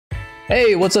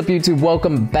Hey, what's up YouTube?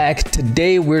 Welcome back.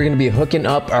 Today we're going to be hooking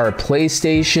up our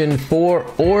PlayStation 4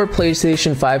 or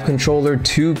PlayStation 5 controller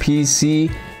to PC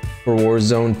for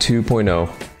Warzone 2.0.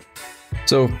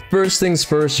 So first things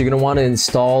first, you're going to want to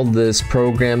install this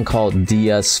program called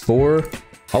DS4.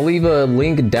 I'll leave a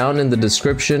link down in the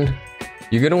description.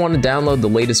 You're going to want to download the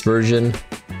latest version.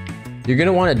 You're going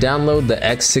to want to download the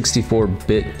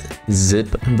x64-bit zip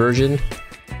version.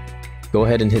 Go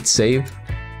ahead and hit save.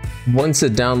 Once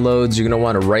it downloads, you're going to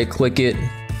want to right click it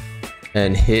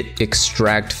and hit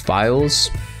extract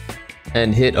files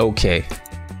and hit OK.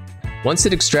 Once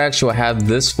it extracts, you'll have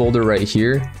this folder right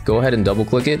here. Go ahead and double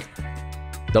click it.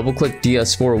 Double click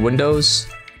DS4 Windows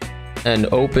and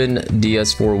open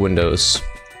DS4 Windows.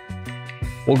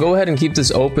 We'll go ahead and keep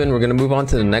this open. We're going to move on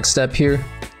to the next step here.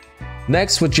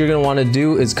 Next, what you're going to want to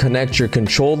do is connect your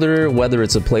controller, whether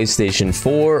it's a PlayStation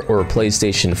 4 or a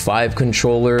PlayStation 5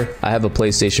 controller. I have a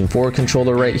PlayStation 4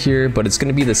 controller right here, but it's going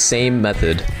to be the same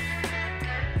method.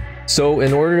 So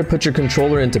in order to put your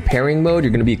controller into pairing mode,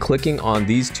 you're going to be clicking on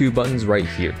these two buttons right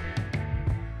here.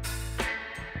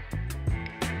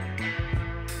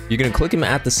 You're going to click them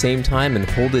at the same time and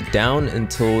hold it down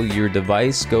until your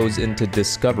device goes into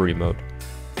discovery mode.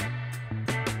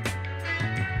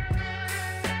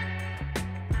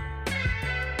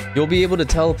 You'll be able to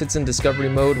tell if it's in discovery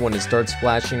mode when it starts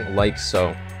flashing like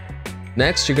so.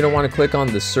 Next, you're going to want to click on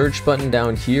the search button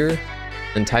down here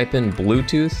and type in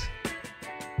Bluetooth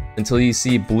until you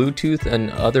see Bluetooth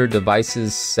and other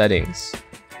devices settings.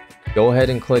 Go ahead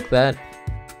and click that.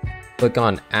 Click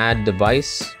on add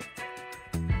device.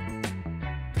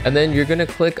 And then you're going to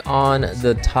click on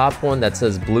the top one that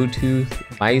says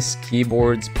Bluetooth, mice,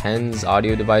 keyboards, pens,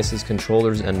 audio devices,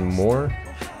 controllers, and more.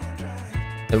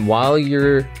 And while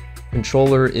your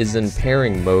controller is in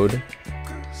pairing mode,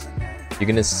 you're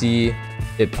going to see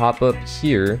it pop up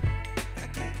here.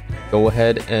 Go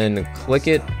ahead and click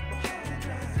it.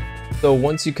 So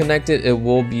once you connect it, it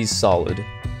will be solid.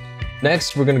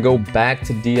 Next, we're going to go back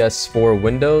to DS4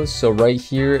 Windows. So right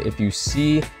here, if you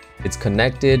see it's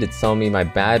connected, it's telling me my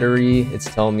battery, it's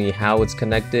telling me how it's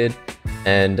connected,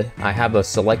 and I have a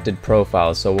selected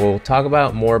profile. So we'll talk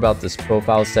about more about this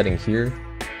profile setting here.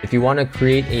 If you want to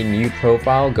create a new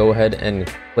profile, go ahead and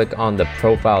click on the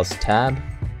Profiles tab.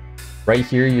 Right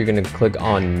here, you're going to click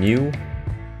on New.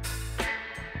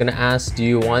 I'm going to ask, do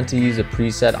you want to use a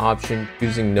preset option?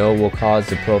 Choosing no will cause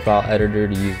the profile editor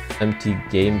to use empty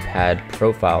gamepad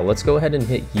profile. Let's go ahead and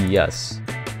hit yes.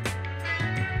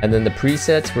 And then the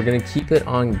presets, we're going to keep it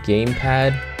on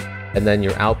gamepad. And then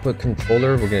your output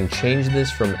controller, we're going to change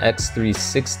this from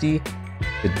X360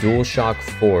 to DualShock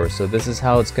 4. So this is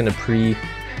how it's going to preset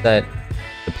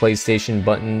the PlayStation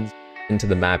buttons into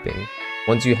the mapping.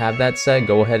 Once you have that set,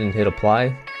 go ahead and hit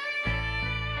apply.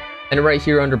 And right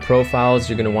here under profiles,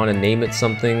 you're going to want to name it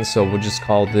something. So we'll just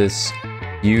call this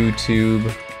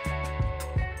YouTube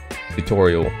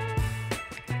tutorial.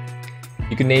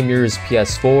 You can name yours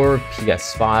PS4,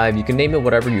 PS5, you can name it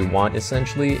whatever you want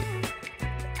essentially.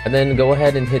 And then go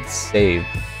ahead and hit save.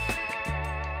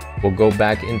 We'll go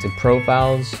back into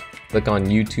profiles, click on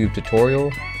YouTube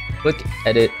tutorial, click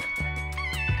edit,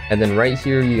 and then right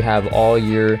here you have all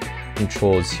your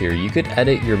controls here. You could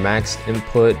edit your max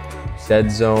input,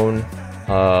 dead zone,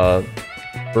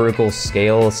 vertical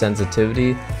scale,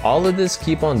 sensitivity. All of this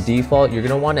keep on default. You're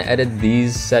going to want to edit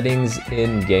these settings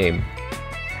in game.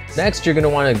 Next, you're going to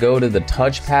want to go to the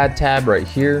touchpad tab right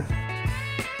here.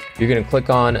 You're going to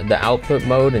click on the output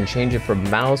mode and change it from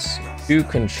mouse to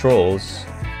controls.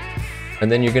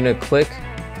 And then you're going to click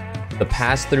the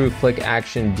pass-through click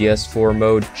action DS4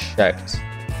 mode checked.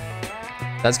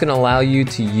 That's going to allow you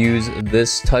to use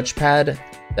this touchpad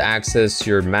to access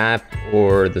your map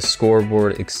or the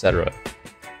scoreboard, etc.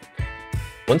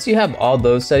 Once you have all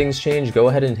those settings changed, go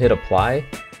ahead and hit apply,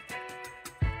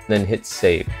 then hit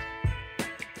save.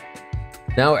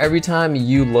 Now every time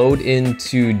you load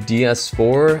into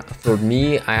DS4, for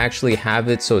me, I actually have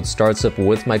it so it starts up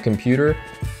with my computer.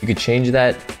 You could change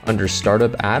that under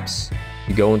startup apps.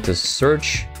 You go into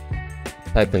search,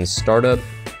 type in startup,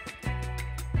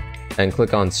 and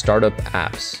click on startup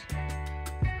apps.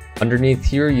 Underneath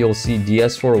here, you'll see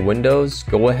DS4 Windows.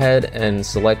 Go ahead and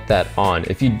select that on.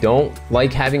 If you don't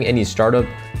like having any startup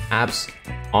apps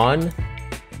on,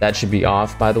 that should be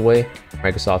off, by the way,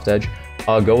 Microsoft Edge.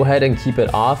 Go ahead and keep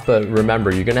it off, but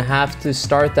remember, you're gonna have to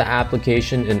start the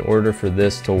application in order for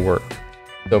this to work.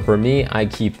 So for me, I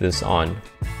keep this on.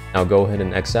 Now go ahead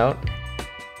and X out.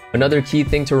 Another key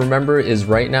thing to remember is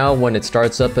right now when it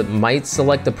starts up, it might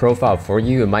select the profile for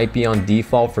you. It might be on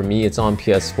default. For me, it's on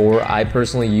PS4. I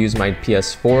personally use my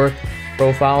PS4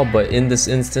 profile, but in this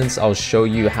instance, I'll show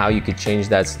you how you could change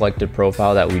that selected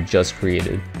profile that we just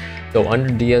created. So under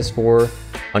DS4,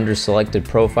 under selected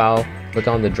profile, click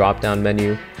on the drop-down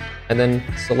menu, and then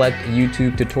select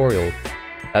YouTube tutorial.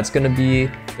 That's going to be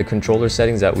the controller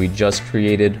settings that we just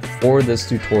created for this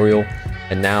tutorial,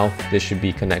 and now this should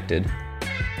be connected.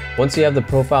 Once you have the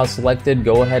profile selected,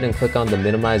 go ahead and click on the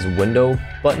minimize window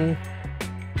button,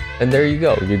 and there you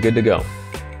go, you're good to go.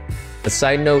 A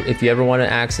side note, if you ever want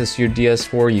to access your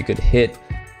DS4, you could hit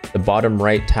the bottom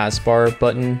right taskbar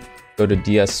button, go to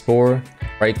DS4,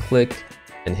 right click,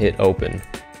 and hit open.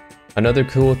 Another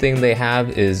cool thing they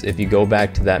have is if you go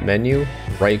back to that menu,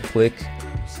 right click,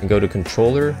 and go to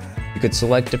controller, you could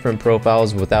select different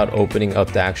profiles without opening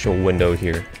up the actual window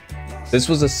here. This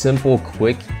was a simple,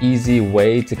 quick, easy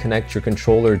way to connect your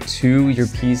controller to your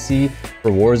PC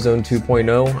for Warzone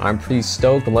 2.0. I'm pretty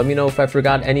stoked. Let me know if I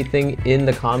forgot anything in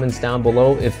the comments down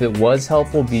below. If it was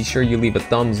helpful, be sure you leave a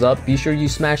thumbs up. Be sure you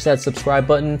smash that subscribe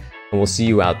button, and we'll see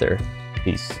you out there.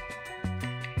 Peace.